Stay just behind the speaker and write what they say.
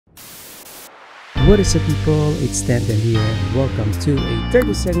What is up people, it's Stanton here and welcome to a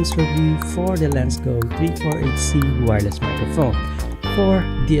 30 seconds review for the Lensgo 348C wireless microphone for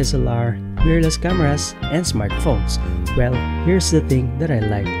DSLR, mirrorless cameras, and smartphones. Well, here's the thing that I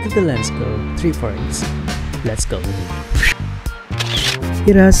like to the Lensgo 348C. Let's go.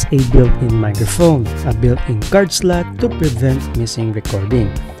 It has a built-in microphone, a built-in card slot to prevent missing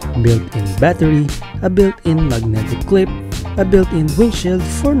recording, built-in battery, a built-in magnetic clip, a built-in windshield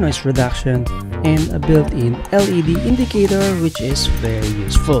for noise reduction, and a built-in LED indicator, which is very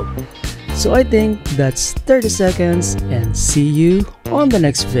useful. So I think that's 30 seconds and see you on the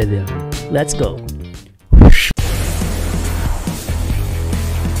next video. Let's go!